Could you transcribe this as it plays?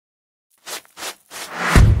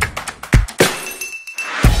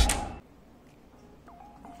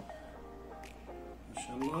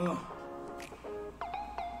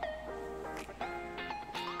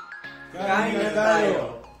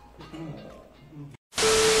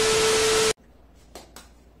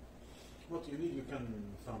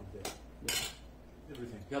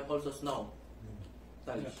also snow.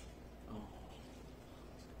 Talish. Yeah. Oh.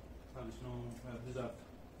 Talish, no desert.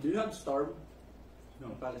 Do you have storm?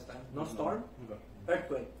 No. In Palestine? No storm? Never.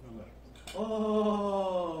 Earthquake? Never.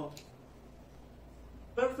 Oh!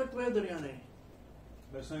 Perfect weather yan eh.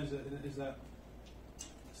 Palestine is the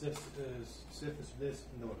safest place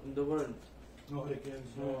in the world. In the world. No hurricanes,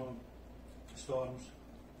 no storms.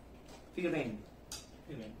 Feel rain.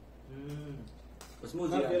 Feeling.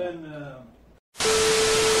 Smooth Not yan. even.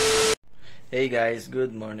 Hey guys,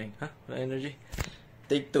 good morning. Wala energy?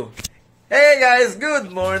 Take 2. Hey guys,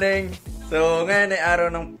 good morning! So, ngayon ay araw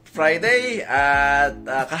ng Friday at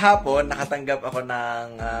kahapon nakatanggap ako ng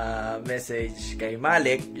message kay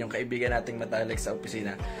Malik, yung kaibigan nating matalik sa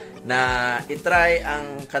opisina, na itry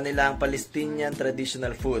ang kanilang Palestinian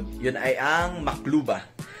traditional food. Yun ay ang Maqlooba.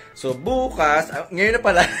 So, bukas, ngayon na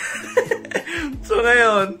pala. So,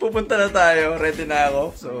 ngayon, pupunta na tayo. Ready na ako.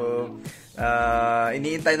 So,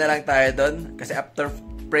 iniintay na lang tayo doon kasi after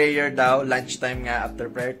prayer daw, lunchtime nga after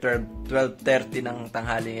prayer, 12:30 ng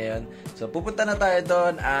tanghali ngayon. So pupunta na tayo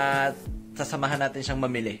doon at sasamahan natin siyang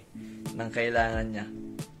mamili ng kailangan niya.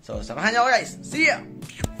 So samahan niyo ako guys. See ya.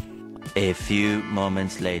 A few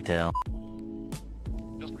moments later.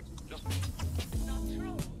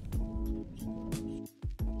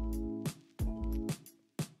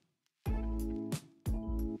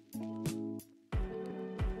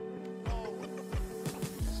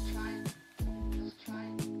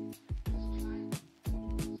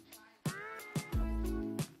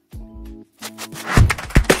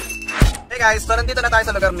 Hey guys, so nandito na tayo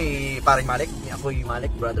sa lugar ni paring Malik, ni ako'y Malik,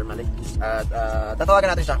 brother Malik. At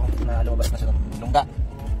tatawagan natin siya kung lumabas na siya ng lungga.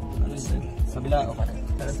 Sa bila, okay.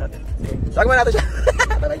 Taran sa atin. Tawagan mo natin siya.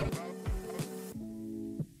 Taray.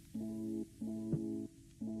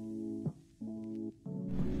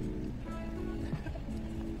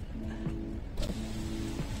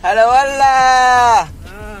 Hello, Allah!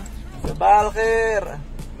 Sabah al-khair!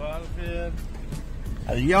 Sabah al-khair!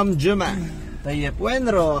 Al-yom Jum'ah! طيب وين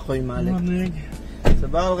نروح اخوي مالك؟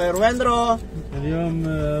 صباح الخير وين نروح؟ اليوم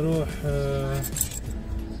نروح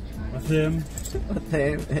وثيم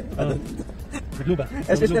مقلوبة.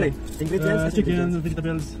 ايش تشتري؟ تشيكن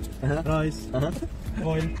فيجيتابلز رايس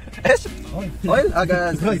اويل. ايش؟ اويل؟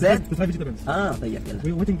 زيت؟ فيجيتابلز. طيب يلا.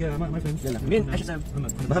 وي ويتنج ماي فريند. يلا مين؟ ايش اسمه؟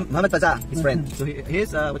 محمد فزاع his friend. So he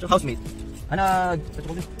is house mate. انا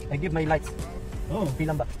I give my lights. في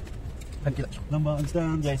لمبة. Number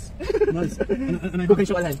understand? Yes. Nice. And I Cooking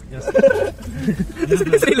show alhan. Yes.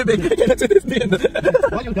 It's really big. I cannot see this bin.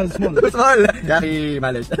 Why you guys small? Small. يا أخي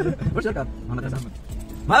معلش. What's your car? محمد فزاع.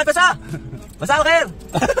 محمد فزاع. مساء الخير.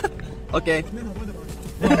 Okay.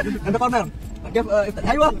 And the corner.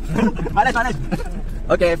 أيوة. معلش.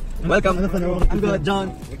 Okay. Welcome. I'm good.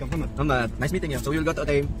 John. Welcome, Mohammed. Mohammed. Nice meeting you. So we'll go to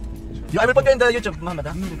Otay. I will put you in the YouTube, Mohammed.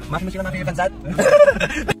 ما في مشكلة ما في فنسات.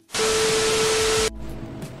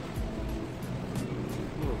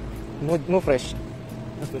 No fresh.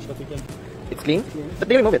 Not fresh, but we can. It's clean? But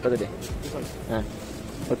they remove it already.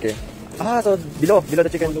 Okay. So below the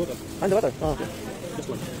chicken. The water. Okay.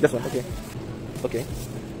 This one. Okay. Okay.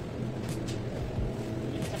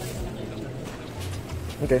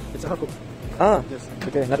 Okay. It's a half cook. Yes.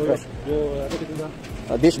 Okay, not fresh. You put it in the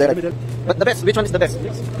Dish direct. But the best, which one is the best?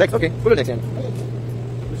 Next, okay. Full next yan.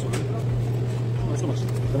 this one. Oh, so much.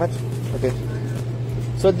 So much? Okay.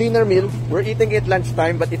 So dinner meal, we're eating it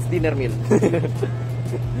lunchtime, but it's dinner meal.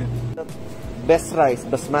 Best rice,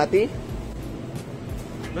 basmati.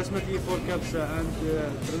 Basmati 4 cups and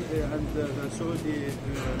the Saudi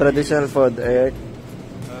Traditional food.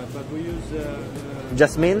 but we use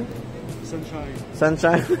Jasmine. sunshine.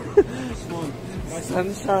 Sunshine. Small.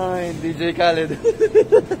 Sunshine. DJ Khaled.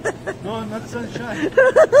 No, not sunshine.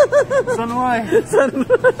 Sunway.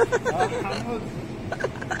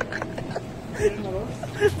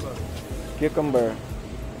 Cucumber.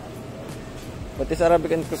 What is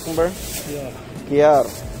Arabic and cucumber? Yeah. Kiyar.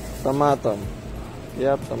 Tomato.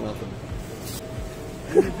 Kiyar, tomato.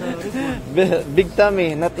 Big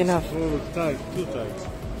tummy, not enough. Oh, tight. Too tight.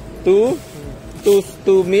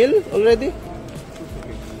 Two meal already?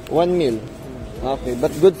 1 meal. Okay,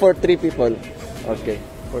 but good for 3 people. Okay,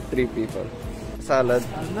 for 3 people. Salad.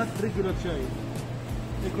 Not regular chai.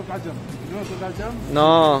 You cook ajam. You know cook ajam?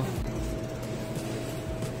 No.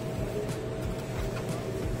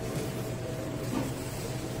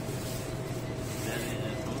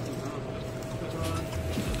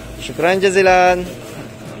 شكرا جزيلا.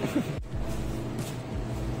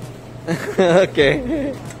 اوكي.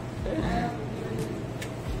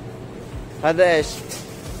 هذا ايش؟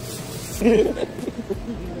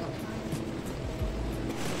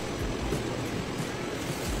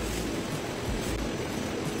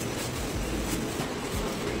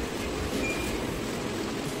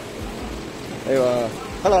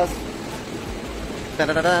 Halos.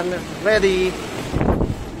 Tadadadan, ready.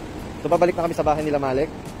 So babalik na kami sa bahay nila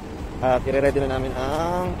Malik at i-ready na namin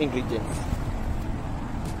ang ingredients.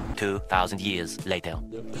 2,000 years later.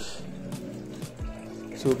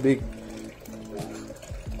 So big.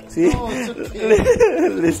 See?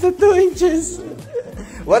 Less than 2 inches.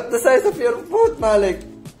 What the size of your foot, Malik?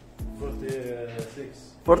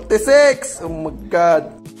 46. 46! Oh my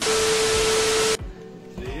God.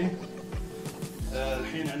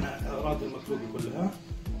 الحين عندنا أغراض المقلوبة كلها.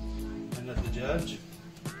 عندنا الدجاج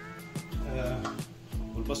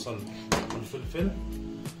والبصل والفلفل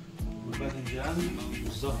والباذنجان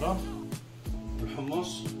والزهرة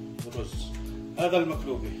والحمص والرز. هذا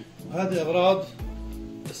المقلوبة. وهذه أغراض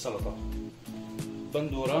السلطة: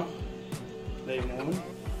 بندورة، ليمون،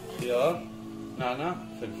 خيار، نعناع،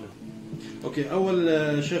 فلفل. اوكي، اول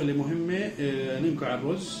شغله مهمه ننقع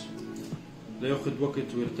الرز لياخذ وقت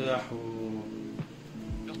ويرتاح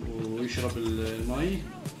ويشرب المي.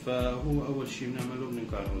 فهو اول شيء بنعمله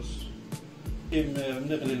بننقع الرز.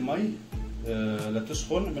 بنغلي المي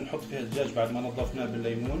لتسخن، بنحط فيها الدجاج بعد ما نظفناه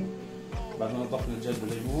بالليمون. بعد ما نظفنا الدجاج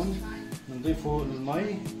بالليمون بنضيفه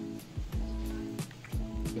المي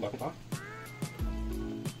قطعه.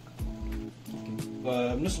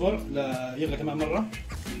 بنصبر ليغلى كمان مره،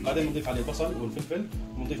 بعدين بنضيف عليه البصل والفلفل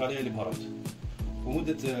ونضيف عليه البهارات.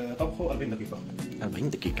 ومده طبخه 40 دقيقه. 40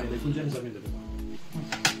 دقيقة. يكون جاهز 40 دقيقه.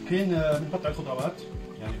 الحين بنقطع الخضروات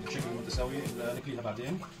يعني بشكل متساوي لنقليها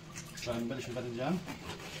بعدين. فنبلش بالباذنجان.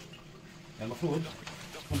 يعني المفروض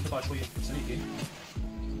تكون قطع شويه سميكه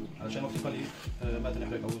علشان وقت القلي ما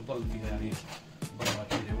تنحرق او يضل فيها يعني ضربه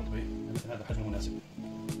كبيره ورطبه. مثل هذا حجمه مناسب.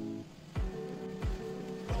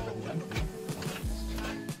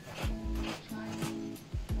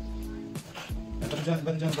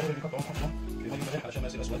 الباذنجان ضروري نقطعه ونحطه في مي ملح عشان ما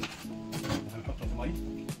يصير اسود. نحطه في مي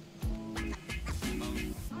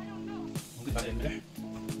ونضيف عليه الملح.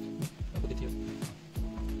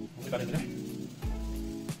 نضيف عليه الملح.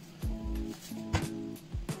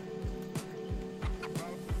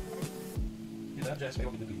 كذا جاهز في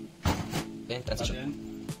وقت نقلي. بعدين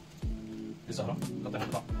الزهرة نقطعها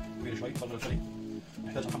قطع كبيرة شوي تفضل الفري.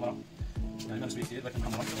 نحتاج محمرة يعني ما نسوي كثير لكن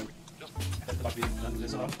محمرة. نحتاج قطع كبيرة لأن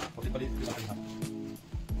الزهرة وقت القلي بيطلع عليها.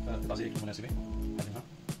 فقطع زي هيك مناسبة. نقلبها.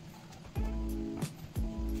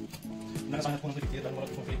 نحرص على تكون نظيفة كثير لأن مرات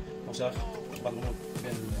بيكون في أوساخ بعض الأمور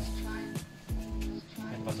بين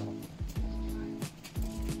الزهرة.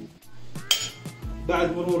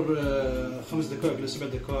 بعد مرور 5 دقائق إلى 7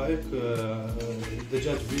 دقائق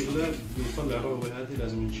الدجاج بيغلى، بيطلع الروة هذه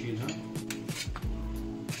لازم نشيلها.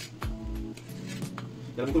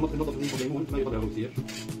 يعني بيكون ننظف منه الليمون ما يطلع روة كثير.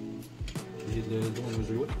 نجيب الدهون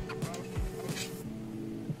والزيوت.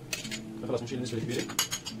 خلاص نشيل النسبة الكبيرة.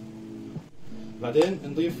 بعدين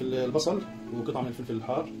نضيف البصل وقطعة من الفلفل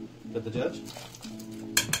الحار للدجاج.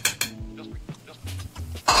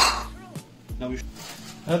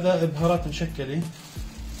 هذا بهارات مشكلة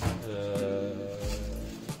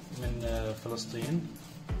من فلسطين،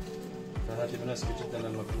 فهذه مناسبة جدا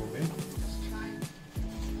للمقلوبة.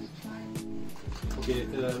 اوكي،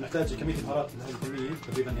 نحتاج كمية البهارات لهذه الكمية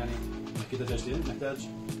تقريبا يعني نحكي دجاجتين، نحتاج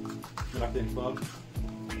ملعقتين كبار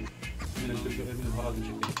من الفلفل من البهارات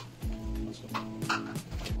المشكلة.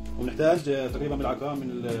 ونحتاج تقريبا ملعقة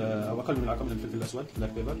من او اقل من ملعقة من الفلفل الاسود بلاك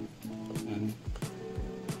بيبر يعني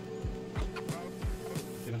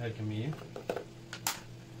تقريبا هاي الكمية.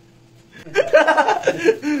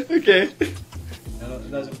 اوكي.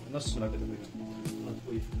 لازم نص ملعقة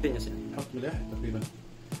تقريبا. نحط ملح تقريبا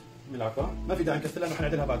ملعقة، ما في داعي نكثر لانه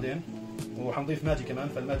حنعدلها بعدين، وحنضيف ماجي كمان،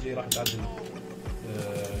 فالماجي راح تعدل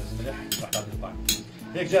الملح، راح تعدل الطعم.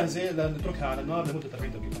 هيك جاهزة نتركها على النار لمدة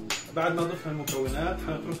 40 دقيقة. بعد ما نضيفها المكونات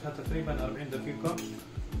حنتركها تقريبا 40 دقيقة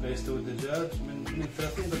ليستوي الدجاج من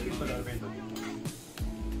 30 دقيقة ل 40 دقيقة.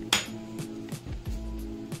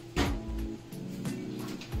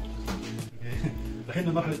 الحين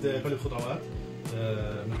مرحلة قلي الخضروات.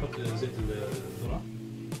 بنحط زيت الذرة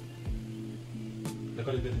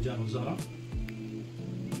لقلي الباذنجان والزهرة.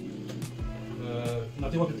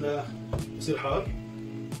 نعطيه وقت ليصير حار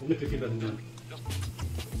ونقلي فيه الباذنجان.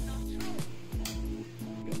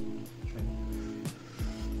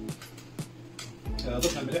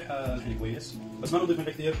 ضفنا الملح الحين كويس، بس ما نضيف ملح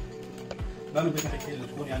كثير. ما نضيف ملح كثير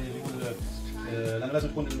تكون يعني اللي هو لانه لازم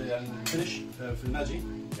تكون يعني الفينش في الماجي،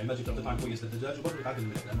 يعني الماجي بتعطي طعم كويس للدجاج وبرضه بتعدل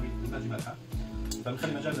الملح لانه الماجي مالحه،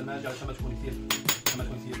 فبنخلي مجال للماجي عشان ما تكون كثير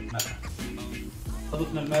مالحه.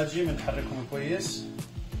 ضفنا الماجي بنحركهم كويس،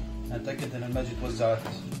 نتاكد ان الماجي توزعت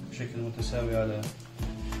بشكل متساوي على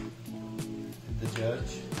الدجاج.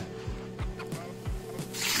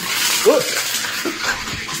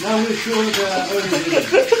 Now we show the origin.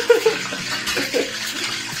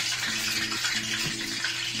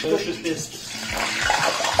 Delicious taste.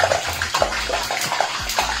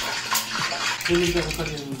 كل ده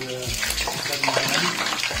بخلي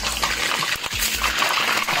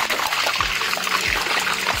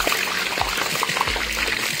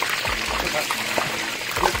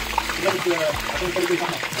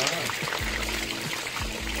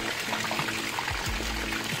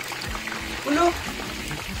كله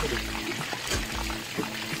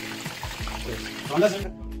لازم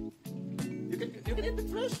you can eat it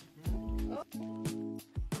fresh.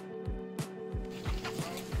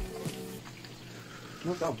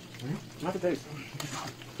 No problem. Not a taste.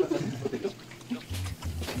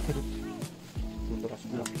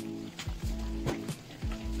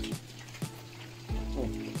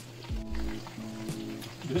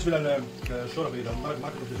 بالنسبه للشوربه اذا ما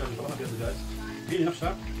كنت الدجاج طبعا فيها دجاج هي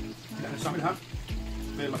نفسها اللي احنا نستعملها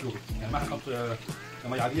في المقلوبه، يعني ما حنحط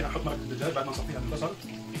مي عاديه، حنحط مرقه الدجاج بعد ما نصفيها من البصل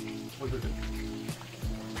والفلفل.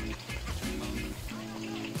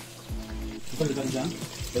 نخلي الباذنجان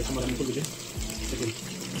يتحمر من كل وجه بشكل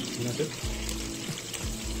مناسب.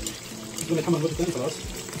 يكون يتحمر الوجه الثاني خلاص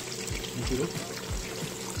نشيله.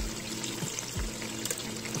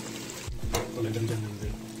 نطلع الباذنجان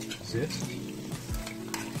من الزيت.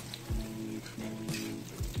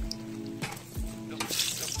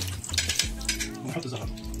 ونحط الزهر.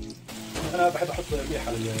 انا بحب احط ملح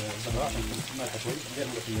على الزهراء عشان تكون مالحه شوي غير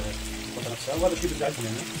ملح القطه نفسها، وهذا الشيء بيزعجهم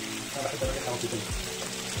يعني. انا بحب اريحها بسيطه.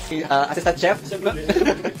 Assistant chef.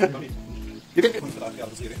 You can. يكون قطع خيار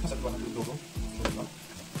صغيره حسب الواحد اللي بده.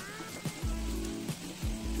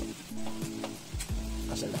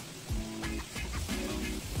 ما شاء الله.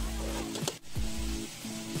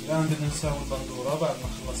 الآن بدنا نساوي البندورة بعد ما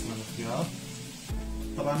خلصنا الخيار.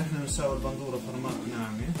 طبعا احنا بنساوي البندورة فرماء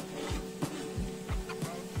ناعمة.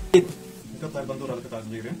 نقطع البندورة لقطع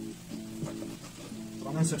صغيرة.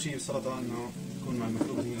 طبعا أنسب شيء بالسلطة إنه تكون مع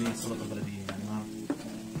المقلوبة هي اللي السلطة البلدية، يعني ما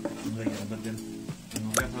نغير نبدل،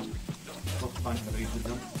 إنه غيرها توقف طعمها بعيد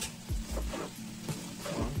جدا.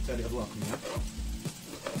 طبعا بالتالي أذواقكم يعني.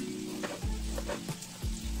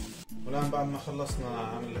 والآن بعد ما خلصنا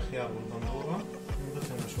عمل الخيار والبندورة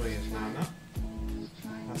نضيف لنا شوية نعناع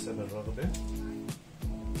حسب الرغبة.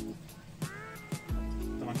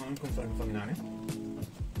 طبعا هون نكون فرق نعناع.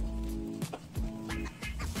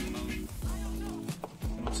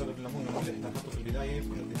 بسبب الليمون اللي احنا نحطه في البداية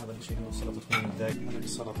بخلي هذا الشيء انه السلطة تكون متضايق من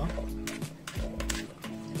السلطة.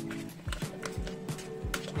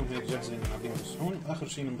 تكون هيك جاهزة نعبيها بالصحون. آخر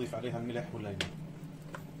شيء بنضيف عليها الملح والليمون.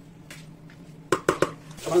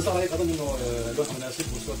 طبعا صار هيك اظن انه لونها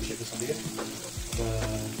مناسب واستوت بشكل صحيح.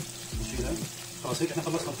 فنشيلها. خلاص هيك احنا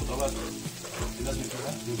خلصنا الخضروات اللي لازم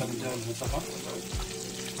ناكلها، الباذنجان والصفا.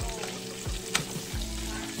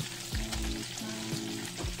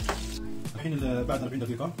 الحين بعد 40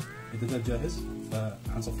 دقيقة الدجاج جاهز،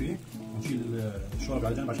 فحنصفيه ونشيل الشوربة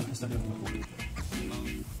على جنب عشان نستخدمها في المقلوبة.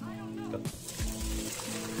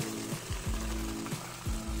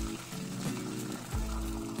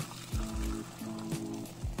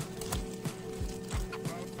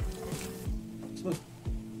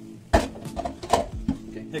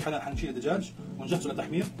 هيك حنشيل الدجاج ونجهزه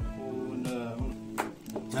للتحمير.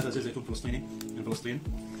 هذا زيت زيتون فلسطيني من فلسطين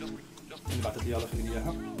اللي بعثت لي الله يخلي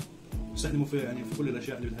اياها. بستخدمه في يعني في كل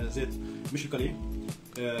الاشياء اللي بدها زيت مش الكري.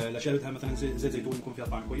 الاشياء اللي بدها مثلا زيت زيتون يكون فيها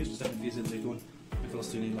طعم كويس بستخدم فيه زيت زيتون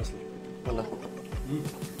الفلسطيني الاصلي. والله.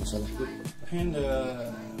 ما شاء الله. الحين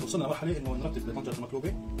وصلنا مرحله انه نرتب طنجره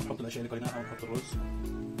المقلوبه ونحط الاشياء اللي قريناها ونحط الرز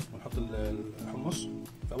ونحط الحمص.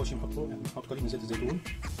 فاول شيء بنحطه يعني بنحط قليل من زيت الزيتون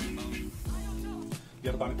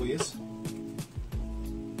بيعطي طعم كويس.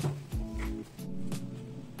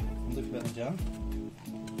 نضيف الباذنجان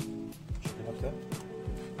بشكل اكثر.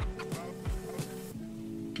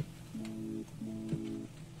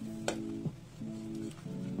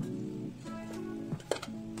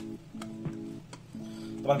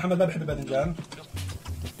 طبعا محمد ما بحب الباذنجان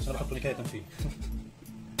بس انا بحطه نكاية فيه.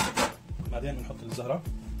 بعدين بنحط الزهرة.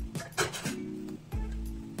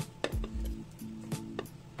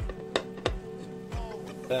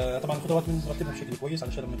 طبعا الخضروات بنرتبها بشكل كويس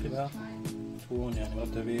علشان لما نقلبها تكون يعني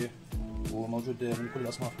مرتبة وموجود من كل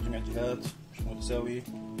الاصناف في جميع الجهات مش متساوي.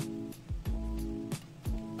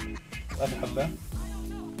 واخر حبة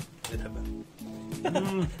ثالث حبة.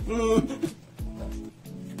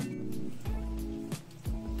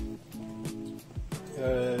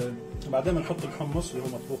 بعدين بنحط الحمص اللي هو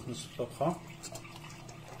مطبوخ نصف طبخة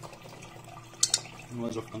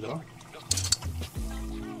نوزعه في الطنجرة.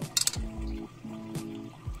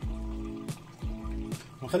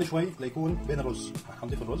 ونخلي شوي ليكون بين الرز،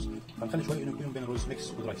 حنضيف الرز، حنخلي شوي انه يكون بين الرز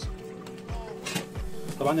ميكس والرايس.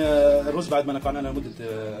 طبعا الرز بعد ما نقعناه لمده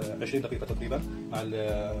 20 دقيقه تقريبا مع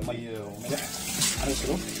المي وملح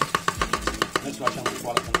حنغسله عشان نضيفه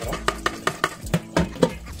على القنطره.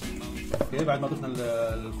 اوكي، بعد ما ضفنا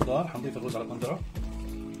الخضار حنضيف الرز على القنطره.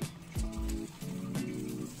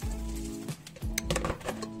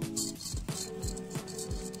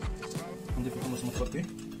 نضيف الحمص المتبقي.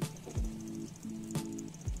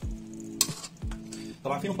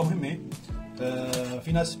 طبعا في نقطة مهمة،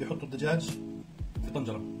 في ناس بيحطوا الدجاج في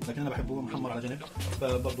طنجرة، لكن أنا بحبه محمر على جنب،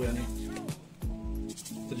 فبرضه يعني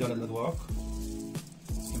ترجع للأذواق.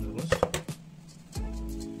 الرز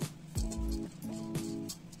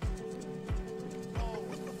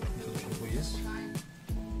نخلطه كويس.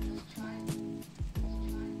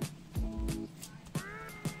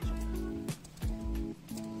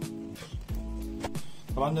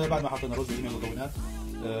 طبعا بعد ما حطينا الرز وجميع المكونات،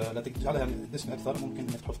 لا تجعلها يعني دسمة أكثر، ممكن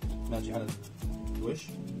إنك تحط ماجي على الوش،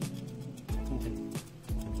 ممكن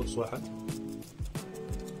فص واحد.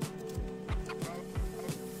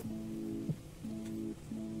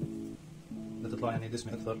 لا تطلع يعني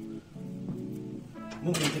دسمة أكثر.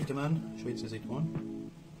 ممكن نضيف كمان شوية زيتون،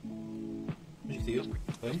 مش كثير.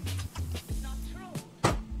 طيب،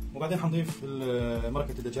 وبعدين حنضيف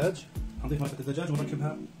مرقة الدجاج. حنضيف مرقة الدجاج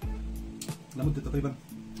ونركبها لمدة تقريبا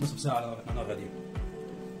نصف ساعة على نار هادية.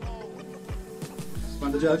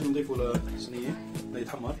 طبعا الدجاج بنضيفه لصينية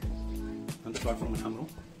ليتحمر، هندخله على الفرن نحمره.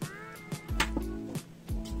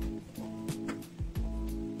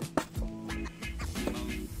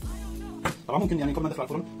 طبعا ممكن يعني قبل ما ندخل على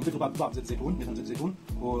الفرن نضيف له بعض زيت زيتون، مثلا زيت زيتون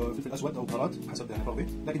وفلفل اسود او بهارات حسب يعني رغبه،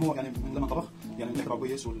 لكن هو يعني لما طبخ يعني الملح تبعه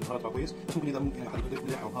كويس والبهارات تبعه كويس، بس ممكن اذا ممكن حد يضيف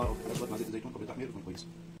ملح او بهار او فلفل اسود مع زيت الزيتون قبل التحمير يكون كويس.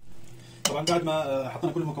 طبعا بعد ما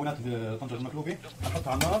حطينا كل المكونات في طنجرة المقلوبة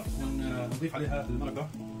حنحطها على النار ونضيف عليها المرقة،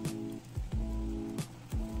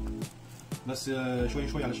 بس شوي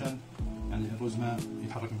شوي علشان يعني الرز ما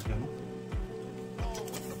يتحرك من مكانه.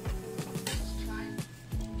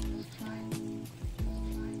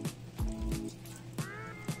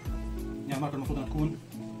 يعني المرقة المفروض انها تكون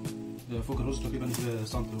فوق الرز تقريبا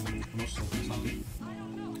سنتي ونص او 2 سنتي،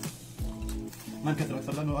 ما نكثر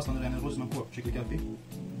اكثر لانه اصلا يعني الرز منقوع بشكل كافي.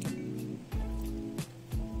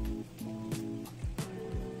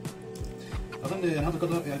 اظن يعني هذا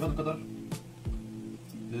القدر، يعني بهذا القدر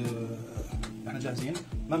احنا جاهزين،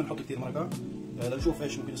 ما بنحط كثير مرقه. لنشوف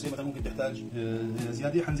ايش ممكن يصير، مثلا ممكن تحتاج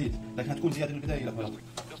زياده حنزيد، لكن حتكون زياده من البدايه لا غلط.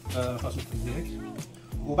 خلاص نكتب هيك،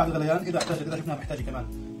 وبعد الغليان اذا شفناها محتاجه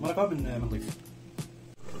كمان مرقه بنضيف.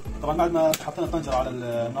 طبعا بعد ما حطينا الطنجره على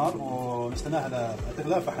النار ونستناها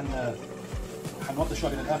لتغلى حنوطي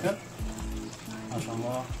شوي للاخر ما شاء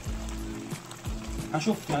الله.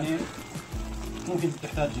 حنشوف يعني ممكن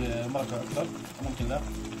تحتاج مرقه اكثر ممكن لا،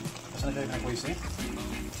 بس انا شايفها كويسه.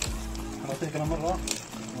 حنوطيها كمان مره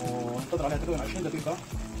وننتظر عليها تقريبا 20 دقيقه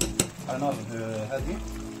على نار هاديه.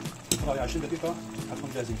 ننتظر عليها 20 دقيقه حتكون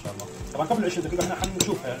جاهزه ان شاء الله. طبعا قبل 20 دقيقه احنا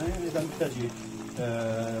حنشوفها يعني اذا محتاج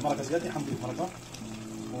مرقه زياده حنضيف مرقه،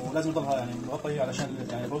 ولازم نضلها يعني مغطيه علشان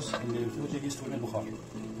يعني الرز اللي في الوجه يستوي من البخار،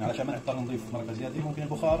 يعني علشان ما نضطر نضيف مرقه زياده. ممكن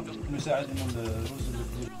البخار انه يساعد انه الرز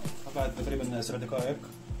بعد تقريبا 7 دقائق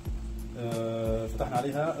فتحنا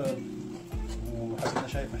عليها وحسب ما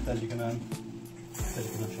شايف محتاجه كمان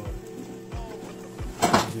شوي.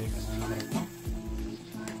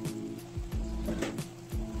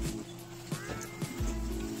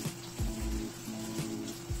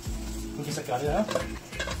 ممكن نسكر عليها.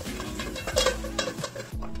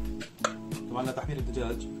 طبعا لتحمير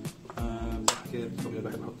الدجاج حكيت قبل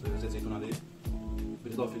بحب احط زيت زيتون عليه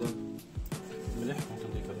بالاضافه الى الملح، ممكن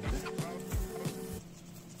نضيف الملح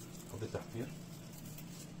قبل التحمير،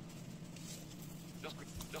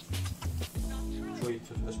 شوية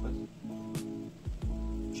فلفل اسود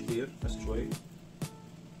مش كثير بس شوي،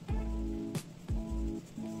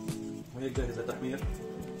 وهيك جاهز للتحمير.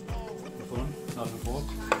 الفرن نار من فوق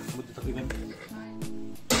لمدة تقريبا،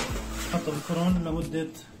 حطه بالفرن لمدة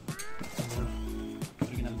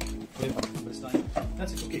Palestinian.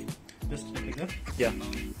 That's it, okay. Just like that. Yeah.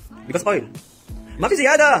 Because oil. ما في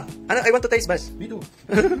زيادة. I want to taste بس. Me too.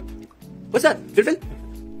 What's that? فلفل?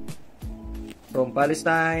 From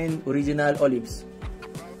Palestine, original olives.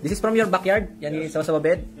 This is from your backyard? يعني sama-sama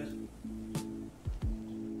bed? Yes.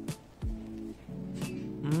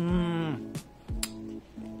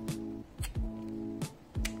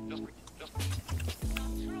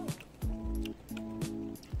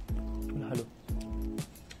 حلو.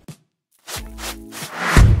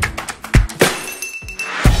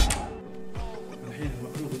 الحين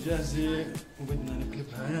المقلوبة جاهزة وبدنا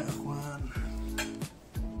نقلبها يا اخوان.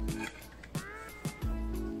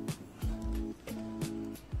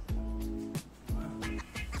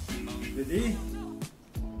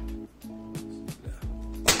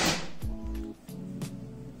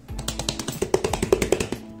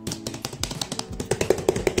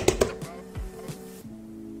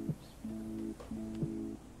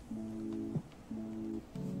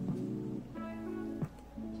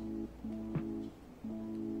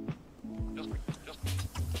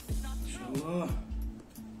 Allah.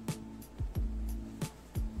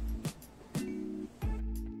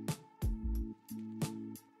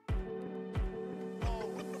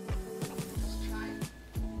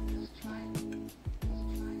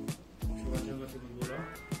 شو عجبك بالبورة؟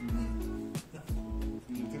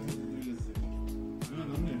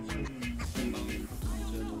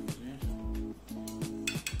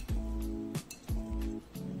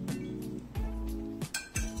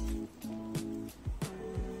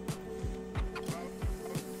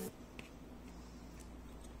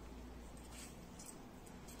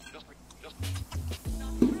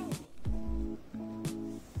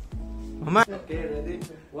 Mohammed. Okay, ready?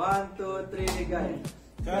 1, 2, 3, guys.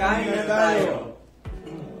 Kain na tayo.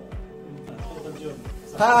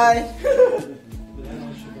 Hi.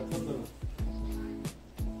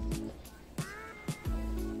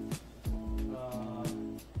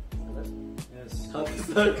 Yes. How to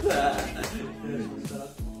start that?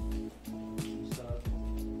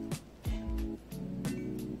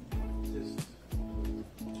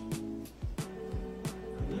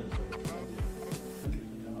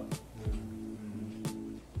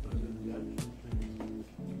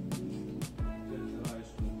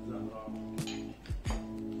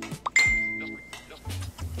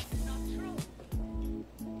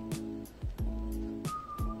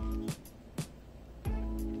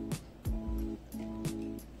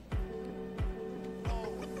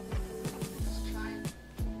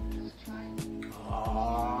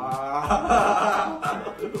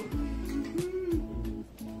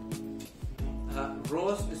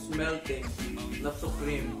 Rose is melting, not so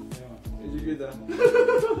cream. Is it good?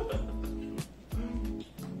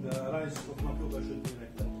 The rice of Maqlooba should be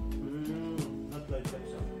like that. Not like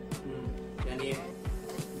Faza. يعني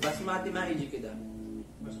بسمتي ما يجي كده.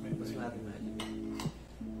 Basmati. بسمتي ما يجي.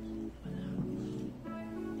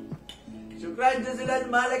 شكرا جزيلا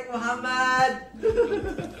مالك محمد.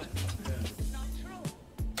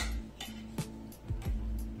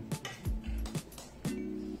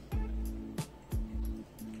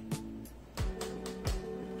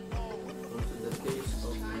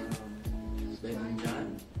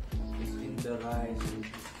 The rice.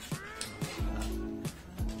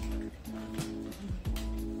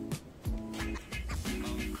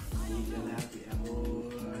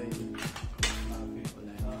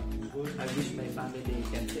 I wish my family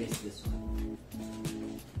can taste this one.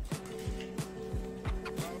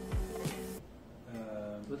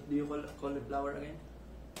 What do you call cauliflower again?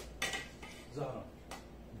 Zahra.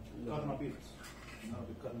 Karna beet.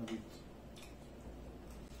 Arabic karna beet.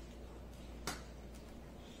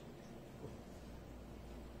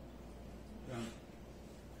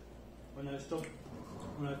 When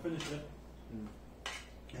I finish it,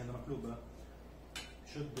 and the Maqlooba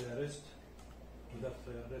should rest, without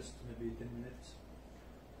rest maybe 10 minutes,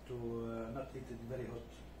 to not eat it very hot,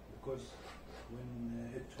 because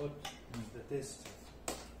when it's hot, the taste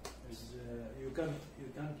is you can't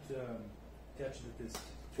catch the taste.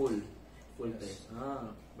 Full Yes. taste.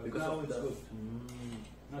 But Because now of it's the- good,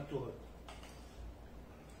 not too hot.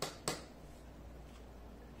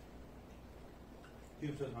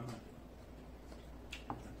 كيف أستاذ محمد؟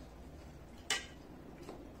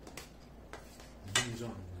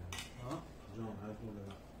 John. ها؟ John, عارف ولا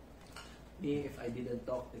لا؟ Me, if I didn't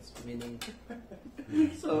talk, it's meaning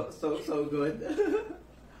so good.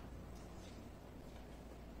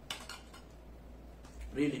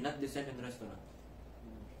 Really, not the second restaurant.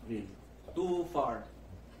 Really, too far.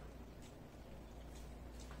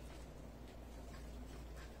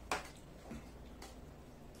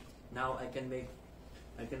 Now I can make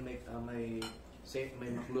my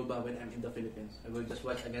Maqlooba when I'm in the Philippines. I will just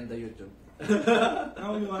watch again the YouTube.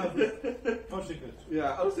 Now you have our secret.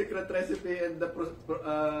 Yeah, our secret recipe and the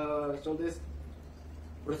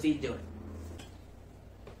procedure.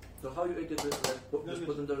 So how you eat it? Just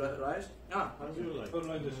put in the rice? Ah, How do you like? Or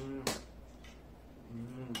like this.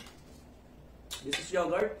 This is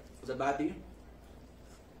yogurt, zabati.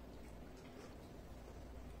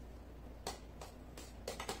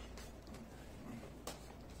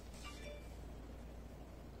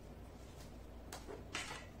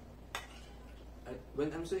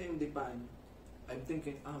 When I'm saying the pan, I'm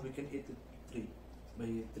thinking, we can eat it by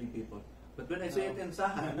three people. But when I say it in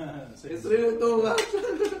Sahan, it's really too much.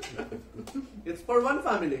 It's for one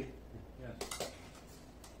family. Yes.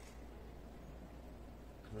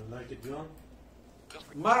 You like it, John?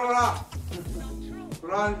 Marwa!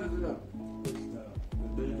 Run!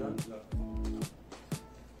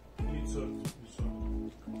 Need salt.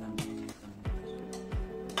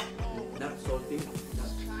 Not salty,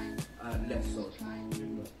 less salt.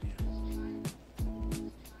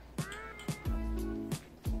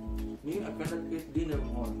 Me, thinking I cannot eat dinner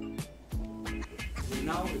more.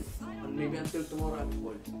 Now, and maybe until tomorrow I'm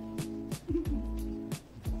full.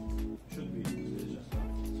 Should be. It's just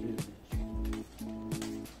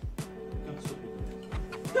can't stop it.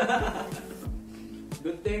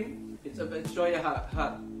 Good thing, it's a bit shoya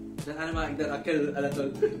hot. عشان أنا ما أقدر أكل على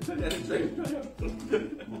طول.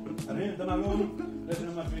 الحين ده معلوم ليش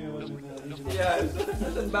ما في وزن يا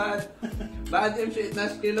عشان بعد امشي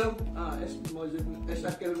 12 كيلو ايش موجود ايش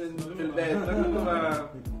اكل من في البيت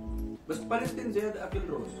بس فلسطين زيادة اكل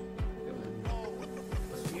روز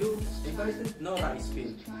بس فيو in Palestine no rice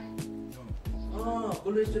field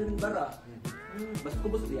كله يشتري من برا بس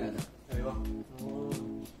خبز زيادة ايوه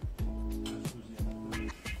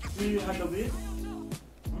في هذا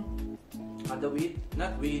wheat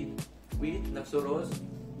not wheat نفسه روز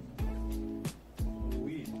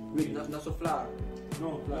wheat نفسه flour no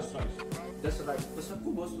that's rice that's right بس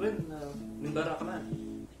الخبز وين من برا كمان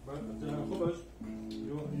خبز you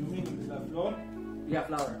mean the flour yeah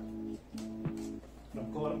flour from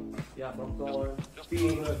corn yeah from corn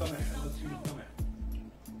قمح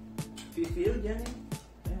في field يعني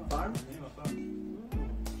farm ايوه farm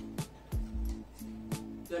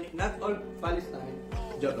يعني not all Palestine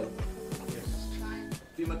جبل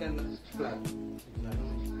في مكان flat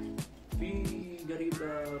في قريب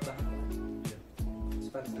بحر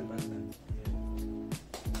Palestine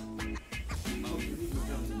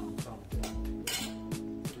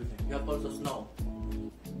you have also snow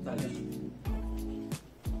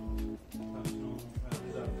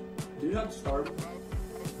do you have storm in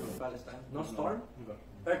Palestine? No storm?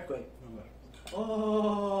 Earthquake?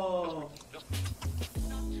 Oh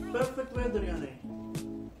perfect weather يعني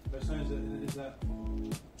Palestine is a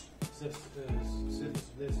safest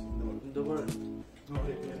place in the world. in the world No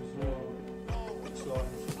hurricanes, no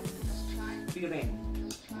storms. في rain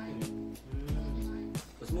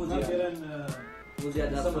بس مو Not زيادة even مو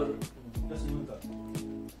زيادة summer, أصفر just in winter.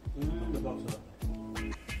 The box are.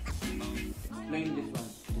 explain this one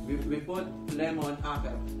we put lemon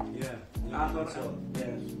after Yeah. after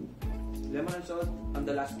yes lemon and salt on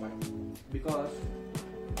the last part because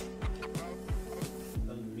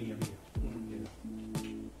مية.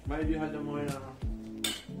 maybe هذا more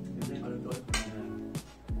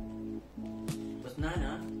بس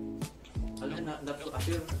نانا قالنا نفسه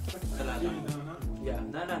أثير سلطة يا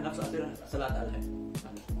نانا نفسه أثير سلطة عليه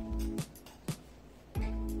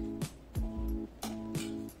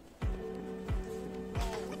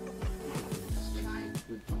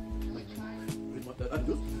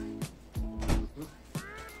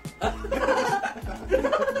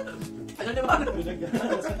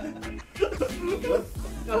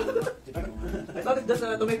I thought it's just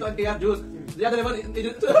a tomato and kaya juice. The other one in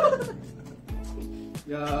it.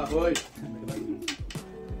 Yeah, boy.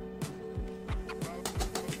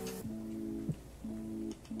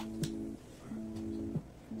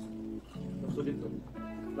 Sulit to.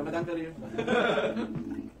 Ramadan ka rin.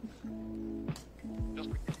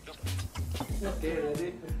 Okay, ready?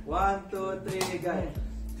 1, 2, 3, guys.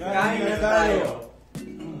 Kain na tayo!